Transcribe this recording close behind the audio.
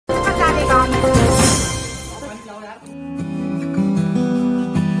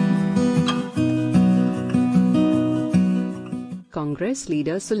Congress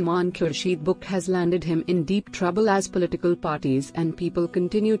leader Salman Khurshid book has landed him in deep trouble as political parties and people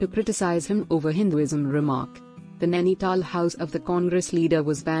continue to criticize him over Hinduism. Remark. The Nainital house of the Congress leader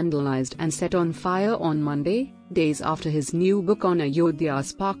was vandalized and set on fire on Monday, days after his new book on Ayodhya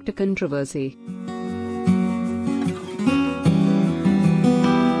sparked a controversy.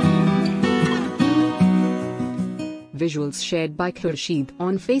 Visuals shared by Khurshid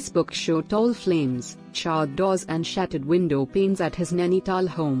on Facebook show tall flames, charred doors and shattered window panes at his Nainital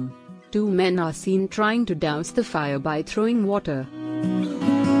home. Two men are seen trying to douse the fire by throwing water.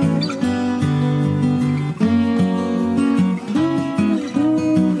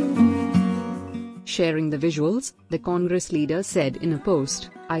 Sharing the visuals, the Congress leader said in a post,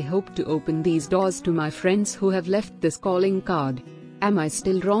 "I hope to open these doors to my friends who have left this calling card. Am I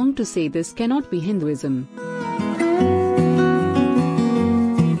still wrong to say this cannot be Hinduism?"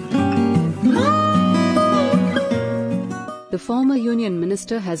 The former union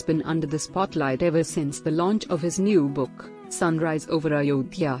minister has been under the spotlight ever since the launch of his new book, Sunrise over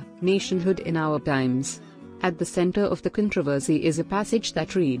Ayodhya, Nationhood in Our Times. At the center of the controversy is a passage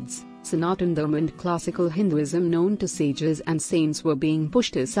that reads, "Sanatan Dharma and classical Hinduism known to sages and saints were being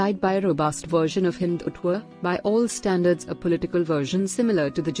pushed aside by a robust version of Hindutva, by all standards a political version similar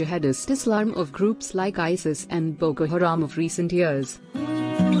to the jihadist Islam of groups like ISIS and Boko Haram of recent years."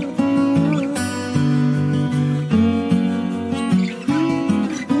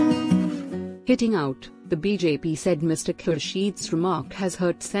 Hitting out, the BJP said Mr. Khurshid's remark has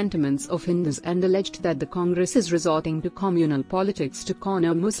hurt sentiments of Hindus and alleged that the Congress is resorting to communal politics to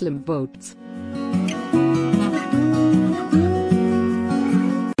corner Muslim votes.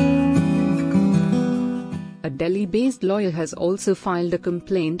 A Delhi-based lawyer has also filed a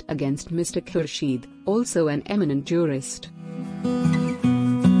complaint against Mr. Khurshid, also an eminent jurist.